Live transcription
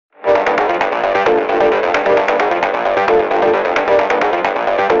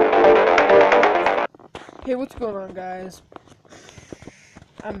Hey, what's going on, guys?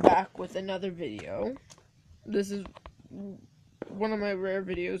 I'm back with another video. This is one of my rare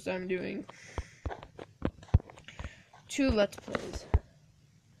videos I'm doing. 2 Let's Plays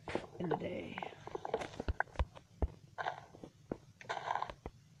in a day.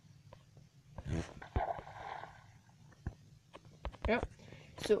 Yep.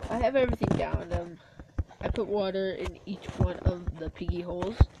 So I have everything down. I put water in each one of the piggy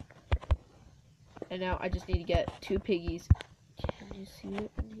holes. And now I just need to get 2 piggies. Can you see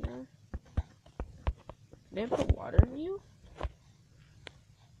it in here? Did I put water in you?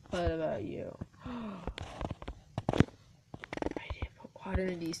 What about you? I didn't put water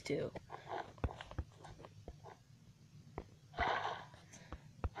in these 2.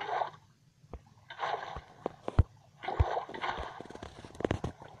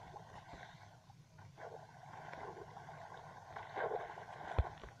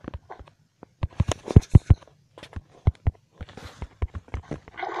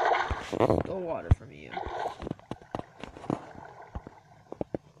 No water from you.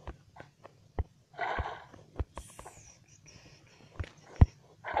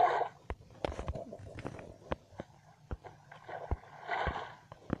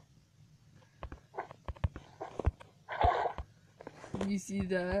 You see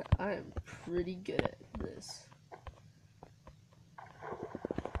that? I am pretty good at this.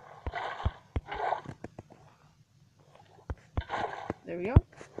 There we go.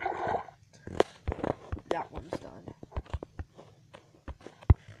 That one's done.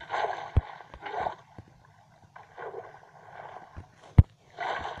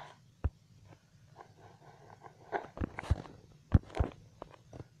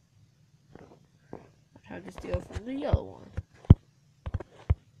 I tried to steal from the yellow one.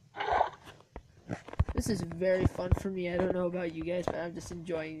 This is very fun for me. I don't know about you guys, but I'm just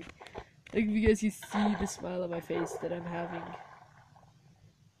enjoying. Like, if you guys can see the smile on my face that I'm having.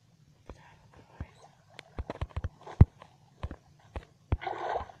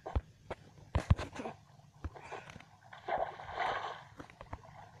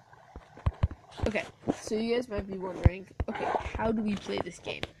 Okay, so you guys might be wondering, okay, how do we play this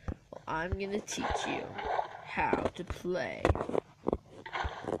game? Well, I'm gonna teach you how to play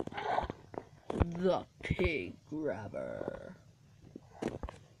the pig grabber.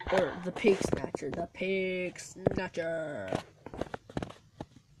 Or the pig snatcher. The pig snatcher.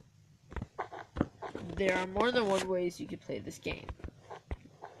 There are more than one ways you can play this game.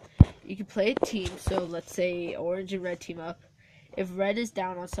 You can play a team, so let's say orange and red team up. If red is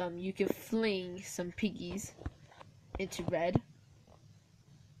down on some, you can fling some piggies into red.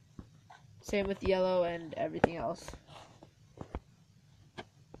 Same with yellow and everything else.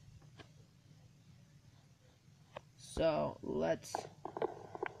 So let's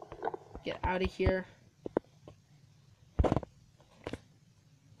get out of here.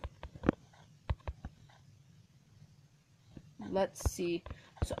 Let's see.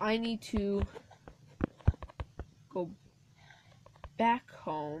 So I need to go back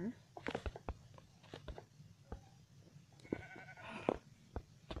home.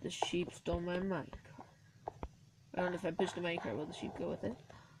 The sheep stole my minecart. I don't know if I push the minecart, will the sheep go with it?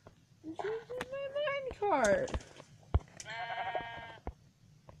 The sheep stole my minecart!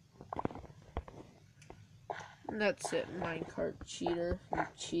 That's it, minecart cheater. You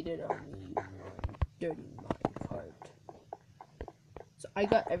cheated on me, you dirty minecart. So I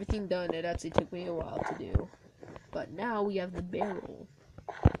got everything done. It actually took me a while to do. But now we have the barrel.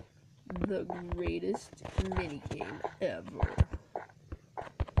 The greatest minigame ever.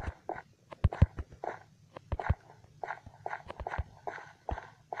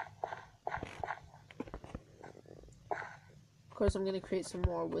 Of course, I'm gonna create some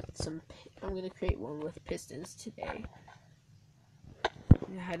more with some. I'm gonna create one with pistons today. I'm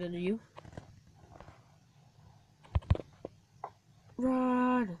gonna hide under you.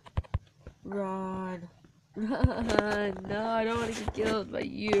 Run! Run! Run! No, I don't want to get killed by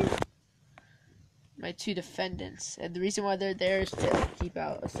you. My 2 defendants, and the reason why they're there is to keep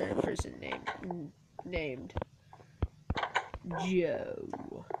out a certain person named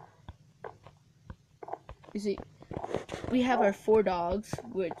Joe. You see, we have our 4 dogs,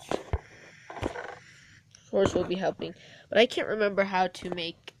 which of course will be helping, but I can't remember how to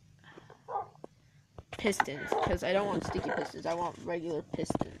make pistons, because I don't want sticky pistons, I want regular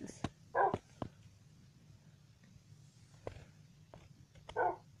pistons.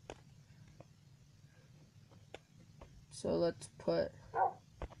 So let's put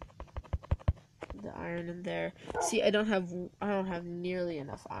the iron in there. See, I don't have nearly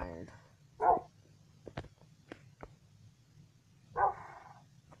enough iron.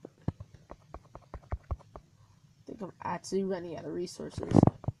 actually running out of resources.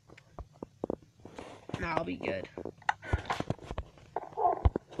 Now I'll be good.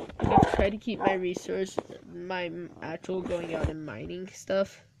 I'm gonna try to keep my actual going out and mining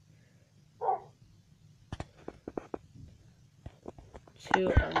stuff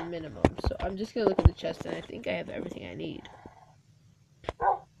to a minimum. So I'm just gonna look at the chest, and I think I have everything I need.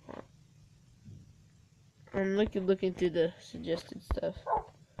 I'm looking through the suggested stuff.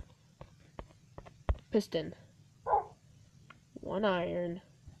 Piston. 1 iron,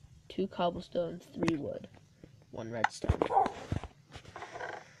 2 cobblestone, 3 wood, 1 redstone.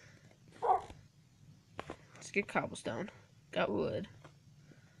 Let's get cobblestone. Got wood.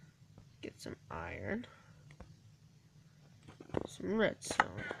 Get some iron. Some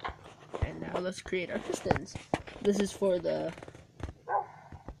redstone. And now let's create our pistons. This is for the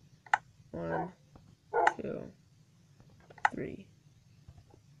 1, 2, 3.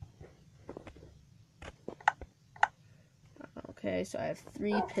 Okay, so I have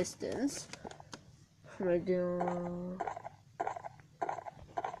 3 pistons. I'm gonna do.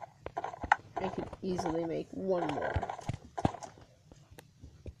 I could easily make 1 more.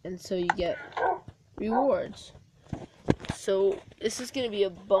 And so you get rewards. So this is gonna be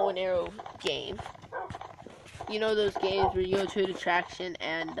a bow and arrow game. You know those games where you go to an attraction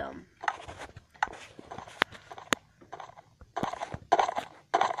and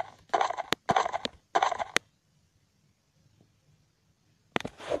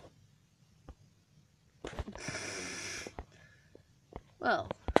well,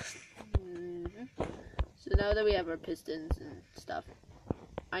 so now that we have our pistons and stuff,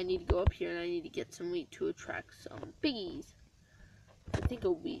 I need to go up here and I need to get some wheat to attract some piggies. I think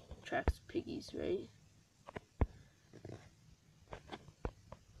a wheat attracts piggies, right?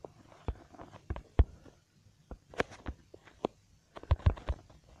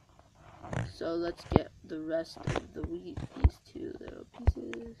 So let's get the rest of the wheat, these 2 little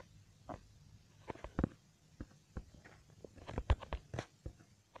pieces.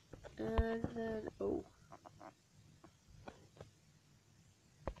 And then, oh.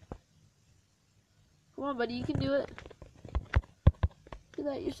 Come on, buddy, you can do it. Look at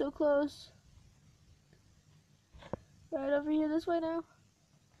that, you're so close. Right over here, this way now.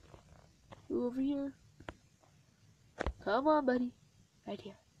 Go over here. Come on, buddy. Right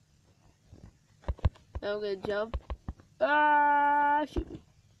here. Now I'm gonna jump. Ah, shoot me.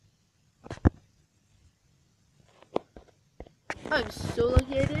 I'm so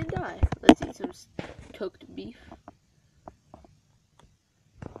lucky I didn't die. Let's eat some cooked beef.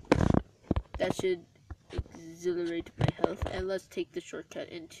 That should exhilarate my health. And let's take the shortcut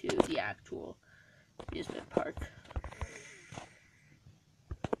into the actual amusement park.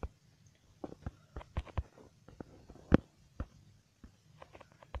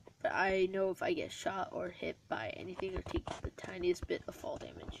 But I know if I get shot or hit by anything or take the tiniest bit of fall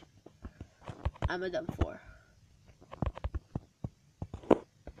damage, I'm a done for.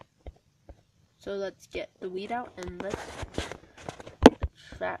 So let's get the wheat out and let's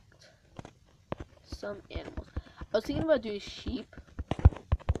attract some animals. I was thinking about doing sheep,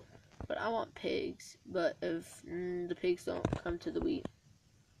 but I want pigs. But if the pigs don't come to the wheat.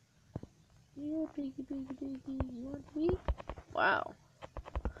 Yeah, piggy, piggy, piggy, you want wheat? Wow.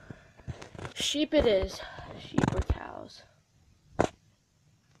 Sheep it is. Sheep or cows.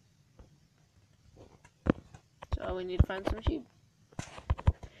 So we need to find some sheep.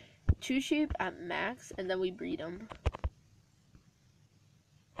 2 sheep at max, and then we breed them.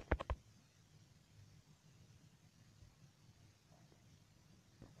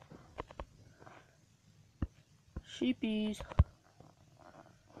 Sheepies.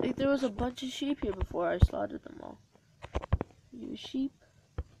 I think there was a bunch of sheep here before I slaughtered them all. Are you a sheep?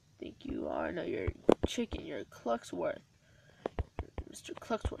 I think you are. No, you're a chicken. You're a Clucksworth. Mr.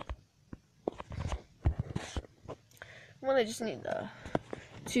 Clucksworth. Well, I just need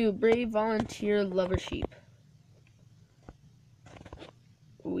 2 brave volunteer lover sheep.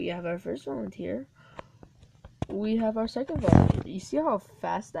 We have our first volunteer. We have our second volunteer. You see how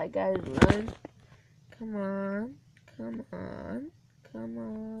fast that guy is running? Come on. Come on. Come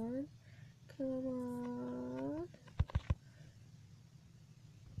on. Come on.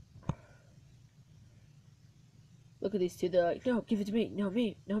 Look at these 2. They're like, no, give it to me. No,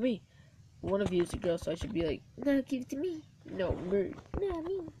 me. No, me. One of you is a girl, so I should be like, no, give it to me. No, bird. No,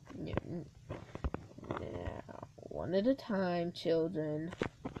 me. No. Now, one at a time, children.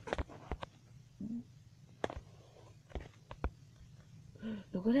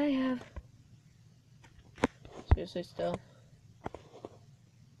 Look what I have. Seriously, still.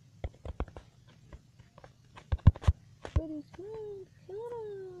 What is good? Come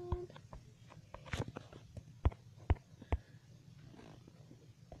on.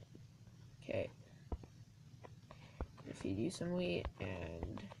 you some wheat,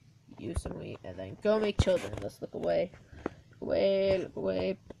 and you some wheat, and then go make children. Let's look away. Look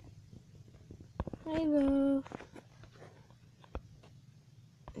away. Hello.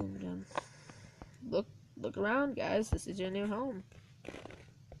 And look around, guys. This is your new home.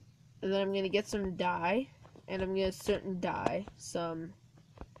 And then I'm gonna get some dye, and I'm gonna dye some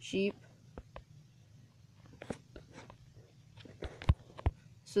sheep,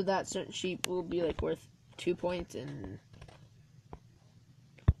 so that certain sheep will be like worth 2 points. And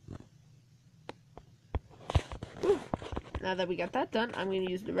now that we got that done, I'm gonna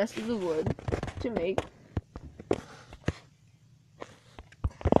use the rest of the wood to make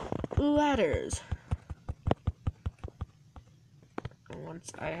ladders. And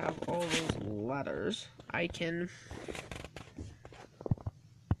once I have all those ladders, I can...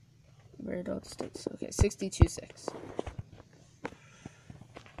 Where did all the sticks? Okay, 62 6.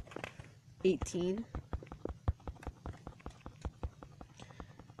 18.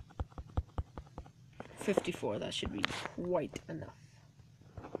 54. That should be quite enough.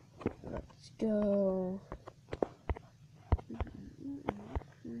 Let's go.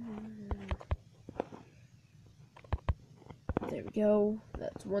 There we go.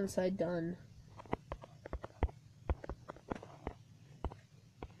 That's one side done.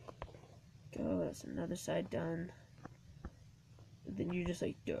 Go. That's another side done. And then you're just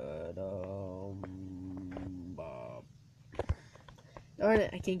like, Bob. Darn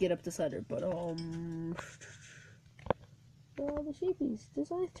it! I can't get up this ladder. But oh, the sheepies.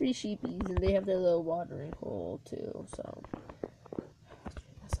 There's only 3 sheepies, and they have their little watering hole too. So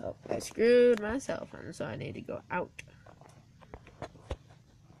I screwed myself, and so I need to go out.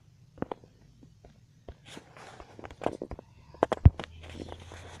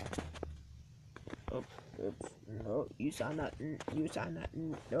 Oh, oops. No, you saw nothing. You saw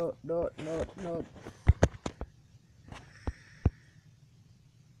nothing. No.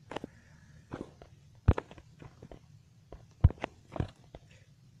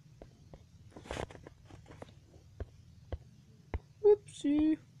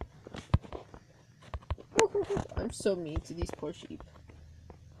 Oopsie. I'm so mean to these poor sheep.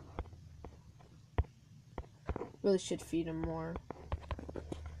 Really should feed them more.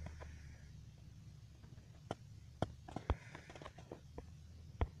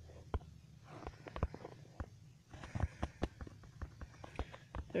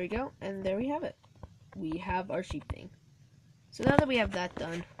 There we go, and there we have it. We have our sheep thing. So now that we have that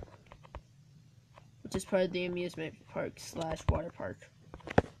done, which is part of the amusement park / water park,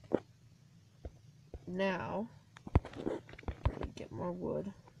 now we get more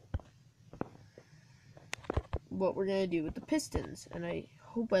wood. What we're gonna do with the pistons, and I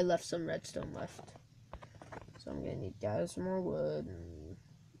hope I left some redstone left. So I'm gonna need guys some more wood and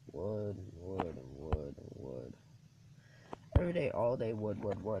wood and wood and wood and wood. Every day, all day, wood.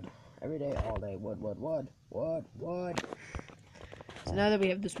 Every day, all day, wood. So now that we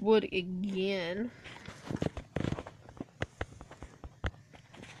have this wood again,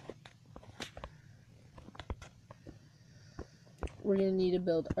 we're gonna need to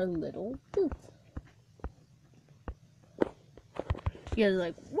build our little booth. You guys are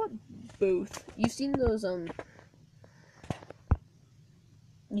like, what booth? You've seen those little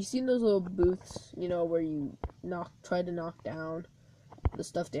booths, you know, where you try to knock down the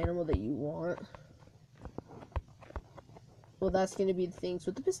stuffed animal that you want? Well, that's going to be the things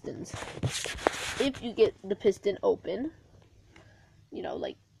with the pistons. If you get the piston open, you know,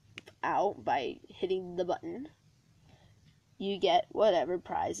 like out by hitting the button, you get whatever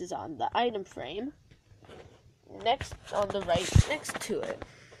prize is on the item frame next on the right next to it.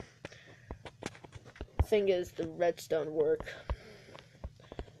 Thing is the redstone work.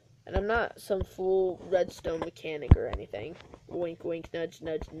 And I'm not some full redstone mechanic or anything. Wink, wink, nudge,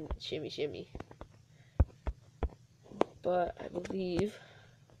 nudge, shimmy, shimmy. But I believe...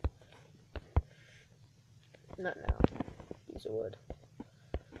 Not now. Piece of wood.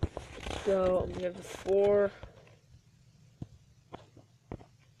 Let's go. We have the 4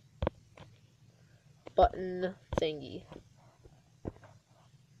 button thingy.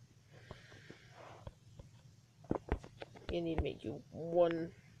 You need to make you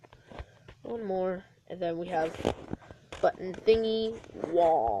one more, and then we have button thingy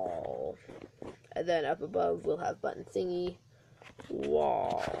wall, and then up above we'll have button thingy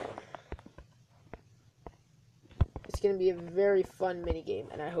wall. It's going to be a very fun mini game,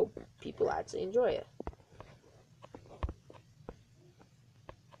 and I hope people actually enjoy it.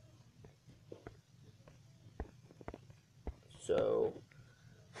 So,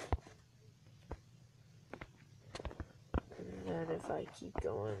 and then if I keep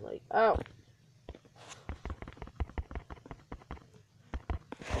going like, oh,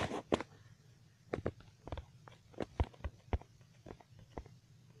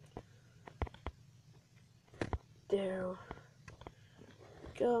 There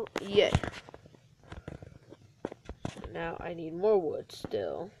go. Yay. Now I need more wood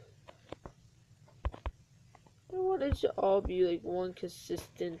still. I want it to all be like one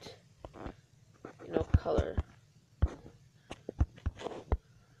consistent, color.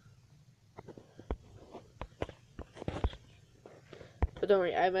 But don't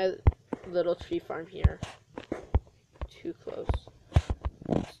worry, I have my little tree farm here. Too close.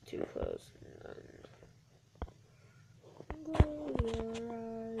 It's too close.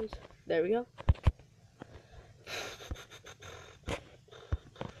 There we go.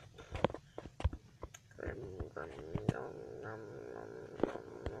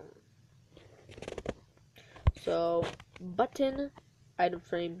 So, button, item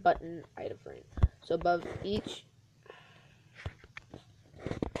frame, button, item frame. So above each,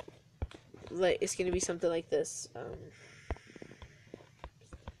 like, it's gonna be something like this. And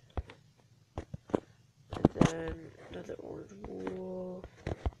then another orange wool.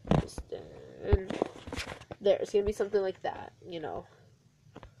 Then there, it's gonna be something like that.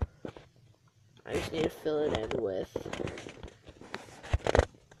 I just need to fill it in with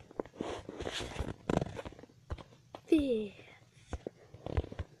this.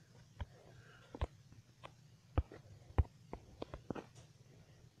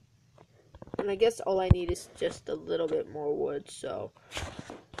 And I guess all I need is just a little bit more wood, so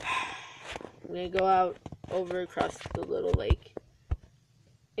I'm gonna go out over across the little lake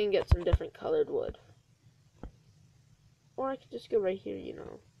and get some different colored wood. Or I could just go right here,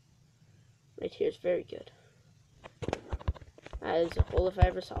 Right here is very good. That is a hole if I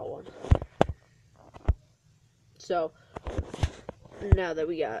ever saw one. So, now that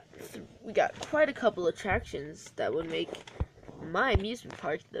we got quite a couple attractions that would make my amusement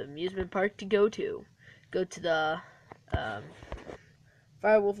park the amusement park to go to. Go to the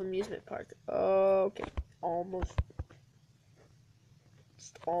Firewolf amusement park. Okay, almost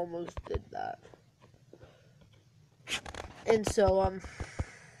did that. And so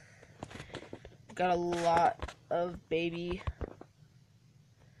got a lot of baby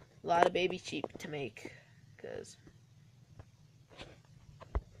sheep to make, because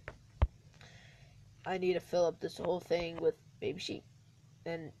I need to fill up this whole thing with baby sheep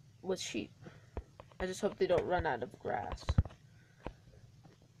and with sheep. I just hope they don't run out of grass.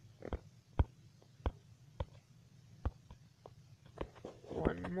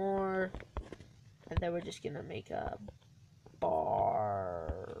 One more, and then we're just gonna make a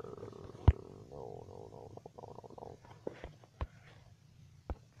bar. No.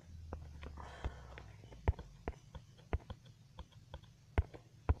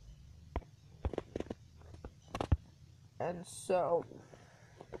 And so,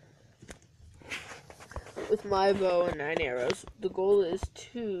 with my bow and 9 arrows, the goal is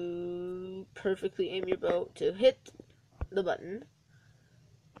to perfectly aim your bow to hit the button,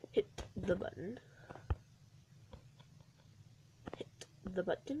 hit the button, hit the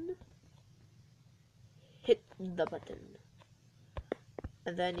button, hit the button,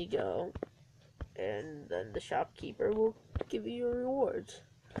 and then you go, and then the shopkeeper will give you your rewards,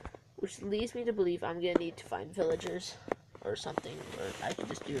 which leads me to believe I'm gonna need to find villagers or something, or I can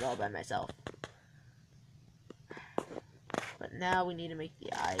just do it all by myself. But now we need to make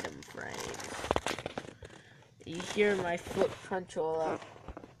the item frame. You hear my foot crinkle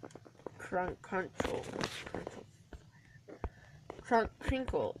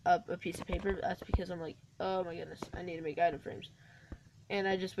up a piece of paper. That's because I'm like, oh my goodness, I need to make item frames. And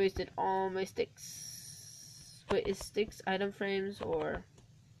I just wasted all my sticks. Wait, is sticks item frames, or...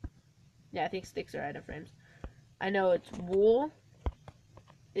 Yeah, I think sticks are item frames. I know it's wool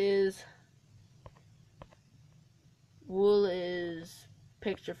is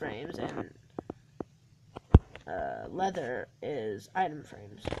picture frames, and leather is item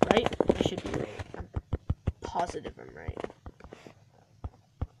frames, right? I should be right. I'm positive I'm right.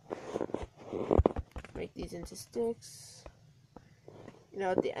 Make these into sticks.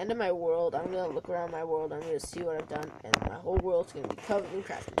 At the end of my world, I'm going to look around my world, I'm going to see what I've done, and my whole world's going to be covered in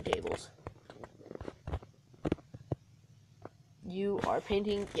crafting tables. You are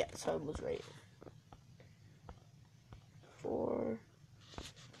painting? Yes, I was right. 4.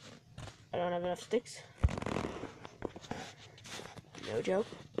 I don't have enough sticks. No joke.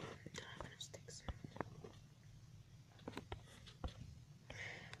 Don't have enough sticks.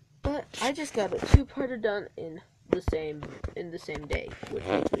 But I just got a 2-parter done in the same day, which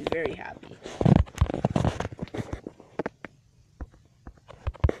makes me very happy.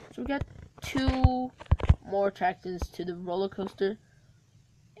 So we got 2 more attractions to the roller coaster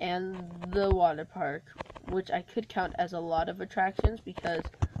and the water park, which I could count as a lot of attractions because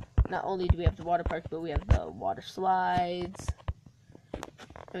not only do we have the water park, but we have the water slides.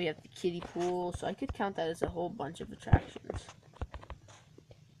 And we have the kiddie pool. So I could count that as a whole bunch of attractions.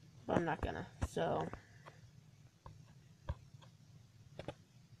 But I'm not gonna. So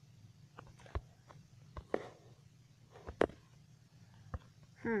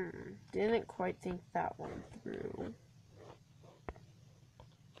didn't quite think that one through.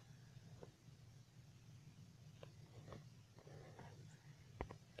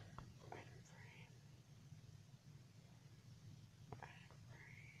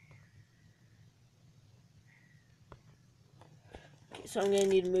 Okay, so I'm gonna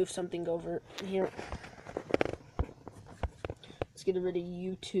need to move something over here. Let's get rid of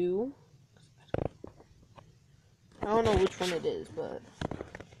U2. I don't know which one it is, but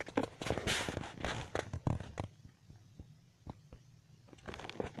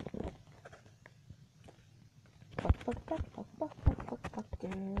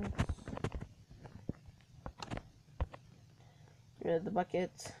get rid of the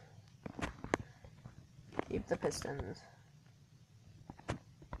buckets. Keep the pistons.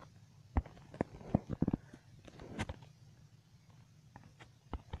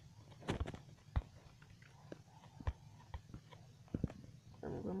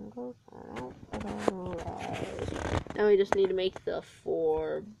 Now we just need to make the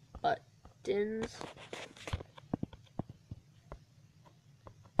 4 buttons.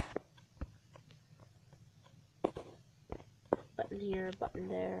 Button here, button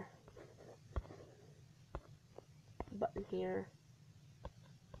there. Button here.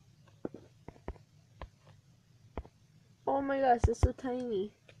 Oh my gosh, it's so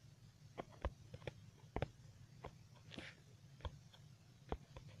tiny.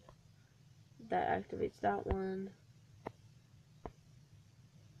 That activates that one.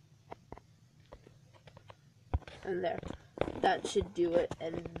 And there. That should do it.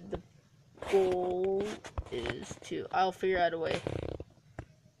 And the goal is to... I'll figure out a way.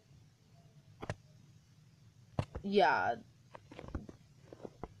 Yeah.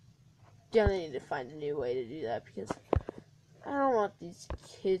 Gonna need to find a new way to do that because I don't want these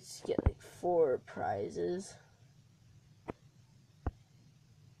kids to get like 4 prizes.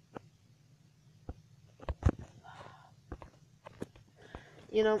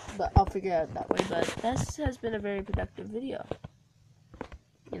 You know, but I'll figure it out that way. But this has been a very productive video.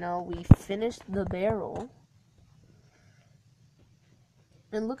 You know, we finished the barrel.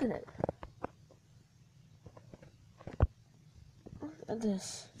 And look at it. Look at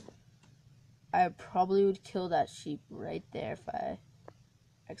this. I probably would kill that sheep right there if I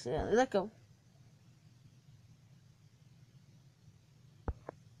accidentally let go.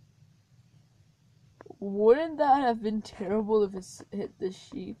 Wouldn't that have been terrible if it hit the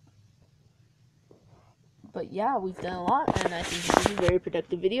sheep? But yeah, we've done a lot, and I think this is a very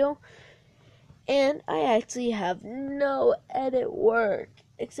productive video. And I actually have no edit work,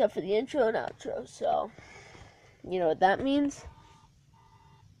 except for the intro and outro, so you know what that means?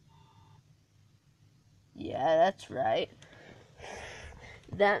 Yeah, that's right.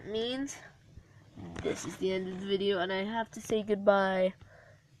 That means this is the end of the video, and I have to say goodbye.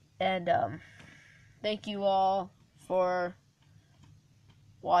 And thank you all for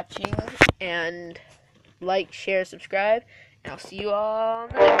watching, and like, share, subscribe, and I'll see you all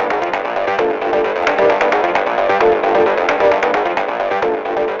next time.